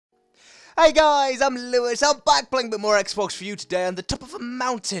Hey guys, I'm Lewis. I'm back playing a bit more Xbox for you today on the top of a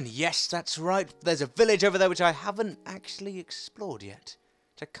mountain. Yes, that's right. There's a village over there which I haven't actually explored yet,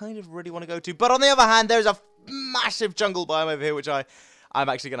 which I kind of really want to go to. But on the other hand, there's a massive jungle biome over here which I'm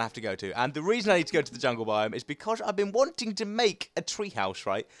actually going to have to go to. And the reason I need to go to the jungle biome is because I've been wanting to make a treehouse,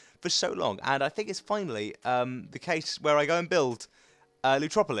 right, for so long. And I think it's finally the case where I go and build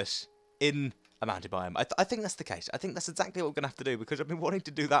Lutropolis in a mountain biome. I think that's the case. I think that's exactly what we're going to have to do because I've been wanting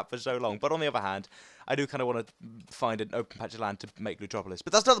to do that for so long. But on the other hand, I do kind of want to find an open patch of land to make Lutropolis.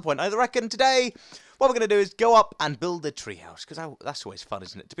 But that's not the point. I reckon today what we're going to do is go up and build a treehouse because that's always fun,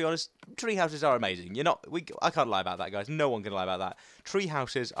 isn't it? To be honest, treehouses are amazing. I can't lie about that, guys. No one can lie about that.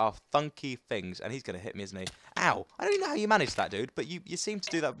 Treehouses are funky things, and he's going to hit me, isn't he? Ow! I don't even know how you managed that, dude, but you seem to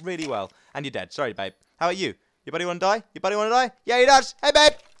do that really well. And you're dead. Sorry, babe. How about you? Your buddy want to die? Your buddy want to die? Yeah, he does. Hey,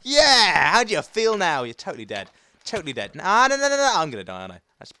 babe. Yeah! How do you feel now? You're totally dead. Totally dead. No. I'm going to die, aren't I?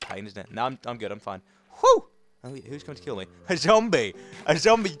 That's pain, isn't it? No, I'm good. I'm fine. Whew! Oh, who's going to kill me? A zombie. A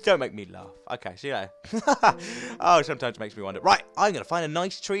zombie. Don't make me laugh. Okay, see you later. Oh, sometimes it makes me wonder. Right, I'm going to find a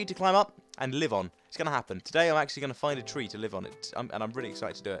nice tree to climb up and live on. It's going to happen. Today, I'm actually going to find a tree to live on. And I'm really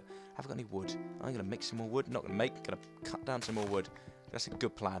excited to do it. Have I got any wood? I'm going to make some more wood. Not going to make. Going to cut down some more wood. That's a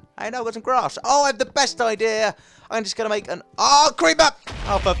good plan. Hey, no, I've got some grass. Oh, I have the best idea. I'm just going to make an... Oh, creeper!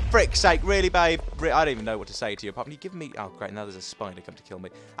 Oh, for frick's sake. Really, babe? I don't even know what to say to you. Apart from you giving me... Oh, great. Now there's a spider come to kill me.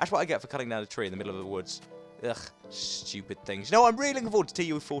 That's what I get for cutting down a tree in the middle of the woods. Ugh. Stupid things. You know what? I'm really looking forward to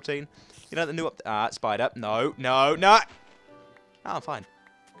TU14. You know, the new... spider. No. Oh, I'm fine.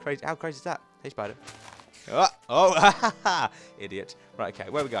 Crazy. How crazy is that? Hey, spider. Oh, idiot. Right, okay.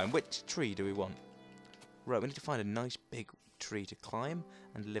 Where are we going? Which tree do we want? Right, we need to find a nice big tree to climb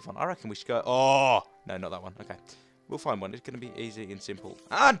and live on. I reckon we should go... Oh! No, not that one. Okay. We'll find one. It's going to be easy and simple.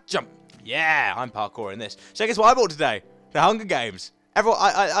 And jump! Yeah! I'm parkouring this. So guess what I bought today? The Hunger Games. Everyone,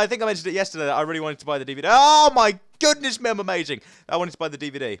 I think I mentioned it yesterday that I really wanted to buy the DVD. Oh my goodness me, I'm amazing. I wanted to buy the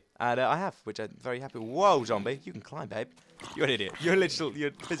DVD. And I have, which I'm very happy with. Whoa, zombie. You can climb, babe. You're an idiot. You're a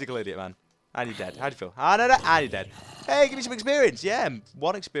physical idiot, man. And you're dead. How do you feel? Ah, no. And you're dead. Hey, give me some experience. Yeah,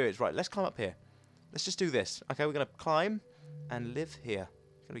 one experience. Right, let's climb up here. Let's just do this. Okay, we're going to climb and live here.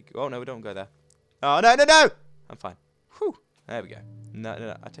 Oh, no, we don't go there. Oh, no. I'm fine. Whew. There we go.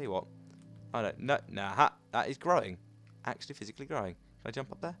 No. I tell you what. Oh, no. That is growing. Actually physically growing. Can I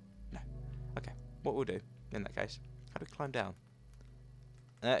jump up there? No. Okay. What we'll do, in that case, how do we climb down?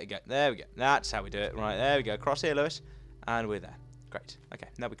 There we go. That's how we do it. Right, there we go. Cross here, Lewis. And we're there. Great. Okay,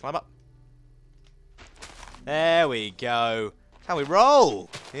 now we climb up. There we go. That's how we roll.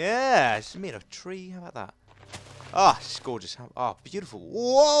 Yeah, it's made of a tree. How about that? Ah, it's gorgeous. Ah, beautiful.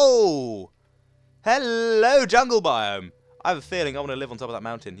 Whoa! Hello, jungle biome. I have a feeling I want to live on top of that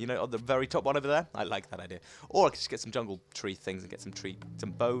mountain. You know, on the very top one over there. I like that idea. Or I could just get some jungle tree things and get some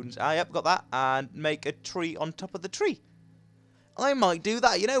bones. Ah, yep, got that. And make a tree on top of the tree. I might do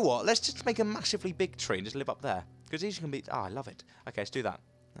that. You know what? Let's just make a massively big tree and just live up there. Because these can be... Ah, I love it. Okay, let's do that.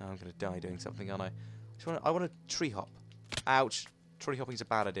 Oh, I'm going to die doing something, aren't I? I want a tree hop. Ouch. Tree hopping's a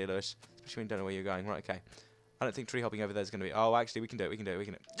bad idea, Lewis. Especially when you don't know where you're going. Right, okay. I don't think tree hopping over there is going to be... Oh, actually, we can do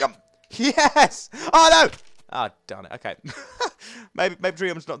it. Jump! Yes! Oh, no! Ah, oh, darn it. Okay. maybe tree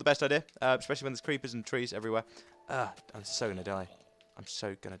hopping's not the best idea. Especially when there's creepers and trees everywhere. I'm so going to die. It's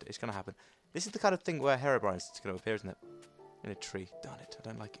going to happen. This is the kind of thing where Herobrine's going to appear, isn't it? In a tree. Darn it. I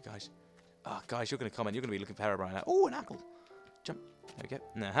don't like it, guys. Ah, oh, guys, you're going to comment. You're going to be looking for Herobrine now. Oh, an apple. Jump. There we go.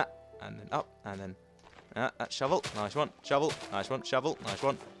 And then up. And then... that shovel. Nice one. Shovel. Nice one. Shovel. Nice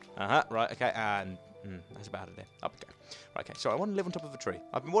one. Right, okay. And... that's a bad idea. Up we go. Right, okay, so I want to live on top of a tree.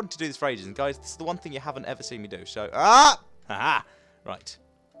 I've been wanting to do this for ages, and guys, this is the one thing you haven't ever seen me do. So, right.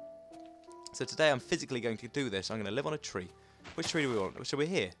 So today I'm physically going to do this. I'm going to live on a tree. Which tree do we want? So we're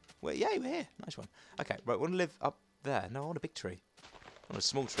here. Yeah, we're here. Nice one. Okay, right, we want to live up there. No, I want a big tree. I want a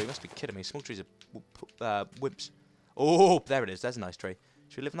small tree. You must be kidding me. Small trees are wimps. Oh, there it is. There's a nice tree.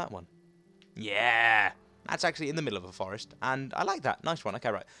 Should we live in that one? Yeah. That's actually in the middle of a forest, and I like that. Nice one.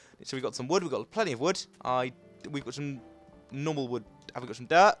 Okay, right. So we've got some wood. We've got plenty of wood. We've got some normal wood. Have we got some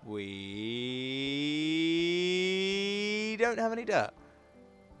dirt? We don't have any dirt.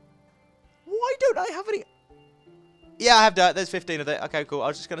 Why don't I have any? Yeah, I have dirt. There's 15 of it. Okay, cool. I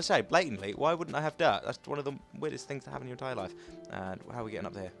was just going to say, blatantly, why wouldn't I have dirt? That's one of the weirdest things to have in your entire life. And how are we getting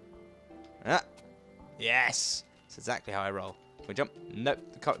up there? Yes. That's exactly how I roll. Can we jump? Nope.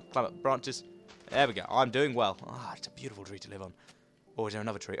 Climb up branches. There we go. I'm doing well. Ah, it's a beautiful tree to live on. Or is there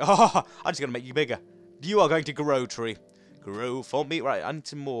another tree? Oh, I'm just going to make you bigger. You are going to grow, tree. Grow for me. Right, I need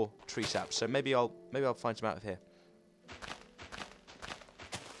some more tree saps. So maybe I'll find some out of here.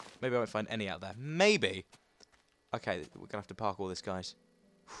 Maybe I won't find any out there. Maybe. Okay, we're going to have to park all this, guys.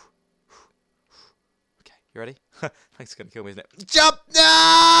 You ready? It's going to kill me, isn't it? Jump!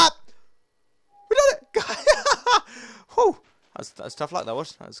 Ah! We done it! Whew. That was tough luck, that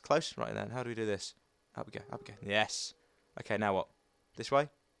was. That was close. Right then, how do we do this? Up we go, up we go. Yes. Okay, now what? This way?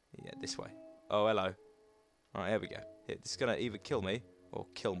 Yeah, this way. Oh, hello. Alright, here we go. This is going to either kill me or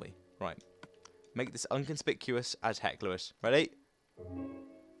kill me. Right. Make this unconspicuous as heck, Lewis. Ready?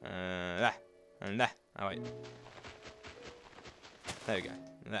 There. And there. Oh, wait. There we go.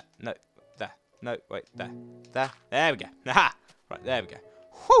 There. No. There. No, wait. There. There. There we go. Aha! Right, there we go.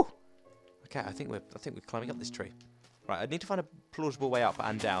 Whew! Okay, I think we're climbing up this tree. Right, I need to find a plausible way up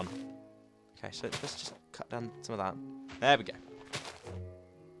and down. Okay, so let's just cut down some of that. There we go.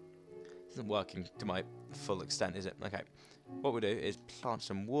 This isn't working to my full extent, is it? Okay. What we'll do is plant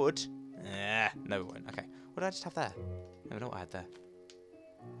some wood. No, we won't. Okay. What did I just have there? I don't know what I had there.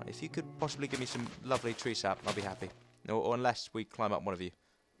 Right, if you could possibly give me some lovely tree sap, I'll be happy. Or unless we climb up one of you.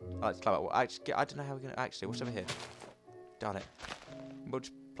 I like to climb up. Actually, I don't know how we're going to... Actually, what's over here? Darn it. We'll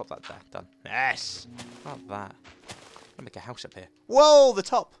just plop that there. Done. Yes! Not that. I'm going to make a house up here. Whoa! The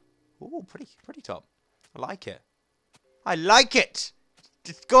top! Ooh, pretty top. I like it. I like it!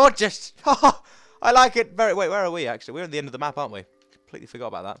 It's gorgeous! I like it very... Wait, where are we, actually? We're at the end of the map, aren't we? Completely forgot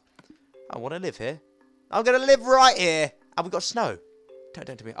about that. I want to live here. I'm going to live right here. And we've got snow.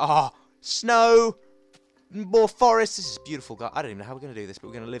 Don't to me. Oh, snow. More forest. This is beautiful, guys. I don't even know how we're going to do this, but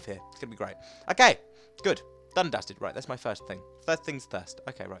we're going to live here. It's going to be great. Okay, good. Done and dusted. Right, that's my first thing. First thing's first.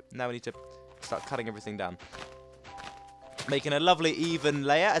 Okay, right. Now we need to start cutting everything down. Making a lovely even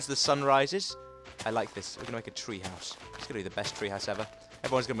layer as the sun rises. I like this. We're going to make a tree house. It's going to be the best tree house ever.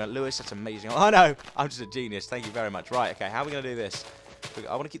 Everyone's going to be like, Lewis, that's amazing. Oh, no. I'm just a genius. Thank you very much. Right, okay. How are we going to do this?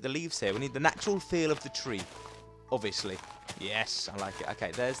 I want to keep the leaves here. We need the natural feel of the tree. Obviously. Yes, I like it.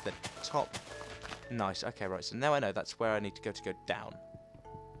 Okay, there's the top. Nice. Okay, right. So now I know that's where I need to go down.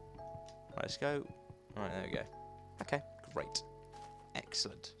 Right, let's go. All right, there we go. Okay, great.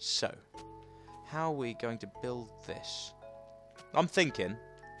 Excellent. So, how are we going to build this? I'm thinking.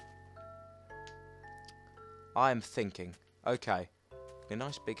 Okay, a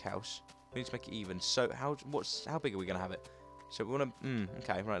nice big house. We need to make it even. So, how big are we going to have it? So we want to.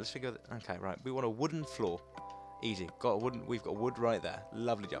 Okay, right. Let's figure. Okay, right. We want a wooden floor. Easy. We've got wood right there.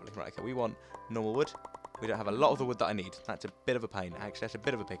 Lovely jubbly. Right. Okay. We want normal wood. We don't have a lot of the wood that I need. That's a bit of a pain. Actually, that's a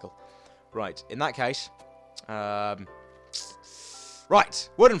bit of a pickle. Right. In that case, right.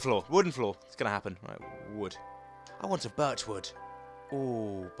 Wooden floor. Wooden floor. It's gonna happen. Right. Wood. I want some birch wood.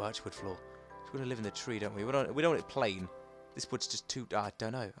 Ooh, birchwood floor. So we're gonna live in the tree, don't we? We don't want it plain. This wood's just too. I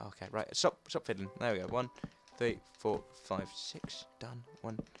don't know. Okay. Right. Stop fiddling. There we go. 1, 3, 4, 5, 6. Done.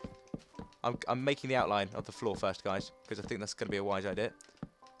 1. I'm making the outline of the floor first, guys, because I think that's going to be a wise idea.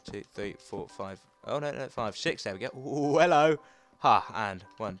 2, 3, 4, 5. Oh, no, 5, 6. There we go. Ooh, hello. Ha, and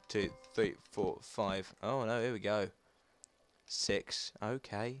 1, 2, 3, 4, 5. Oh, no, here we go. 6.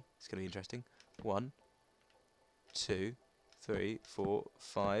 Okay. It's going to be interesting. 1, 2, 3, 4,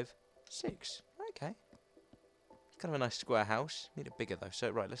 5, 6. Okay. It's kind of a nice square house. Need it bigger, though.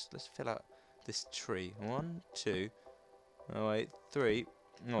 So, right, let's fill out this tree. 1, 2, 3,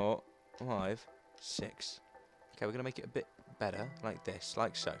 4, 5, 6. Okay, we're going to make it a bit better, like this,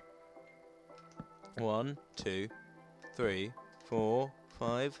 like so. 1, 2, 3, 4,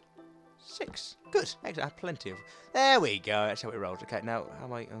 5, 6. Good. Excellent. I have plenty of. There we go. That's how it rolls. Okay, now, how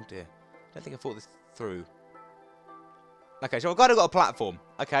am I? Oh dear. I don't think I thought this through. Okay, so I've got a platform.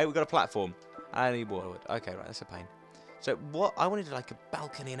 Okay, we've got a platform. I need water wood. Okay, right, that's a pain. So, what? I wanted like a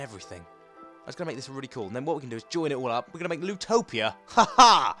balcony and everything. I was going to make this really cool. And then what we can do is join it all up. We're going to make Lootopia. Ha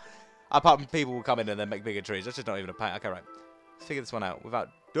ha! Apart from people will come in and then make bigger trees. That's just not even a pain. Okay, right. Let's figure this one out without...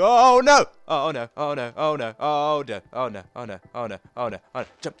 Oh, no! Oh, no. Oh, no. Oh, no. Oh, no. Oh, no. Oh, no. Oh, no. Oh, no. Oh, no.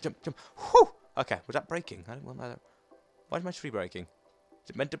 Jump, jump, jump. Whew! Okay, was that breaking? I don't want that. Why is my tree breaking?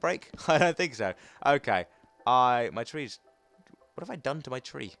 Is it meant to break? I don't think so. Okay. My tree's... What have I done to my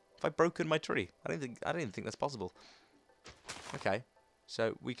tree? Have I broken my tree? I don't even think that's possible. Okay.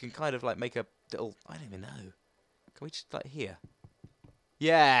 So we can kind of like make a little... I don't even know. Can we just like here?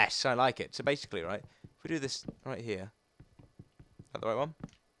 Yes, I like it. So basically, right, if we do this right here, is that the right one?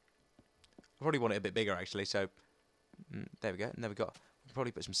 I probably want it a bit bigger actually. So there we go. And then we can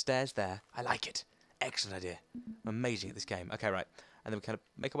probably put some stairs there. I like it. Excellent idea. I'm amazing at this game. Okay, right. And then we kind of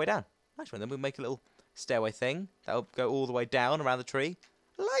make our way down. Nice one. Then we'll make a little stairway thing that'll go all the way down around the tree.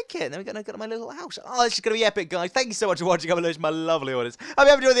 I like it. And then we're going to my little house. Oh, this is going to be epic, guys. Thank you so much for watching. I'm my lovely audience. I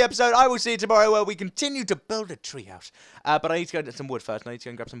hope you enjoyed the episode. I will see you tomorrow where we continue to build a treehouse. But I need to go get some wood first. And I need to go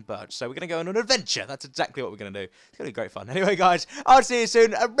and grab some birch. So we're going to go on an adventure. That's exactly what we're going to do. It's going to be great fun. Anyway, guys, I'll see you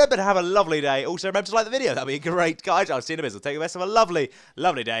soon. Remember to have a lovely day. Also, remember to like the video. That'll be great, guys. I'll see you in a bit. Take the best of a lovely,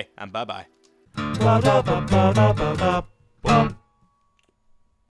 lovely day. And bye-bye. Lewisblogsgaming.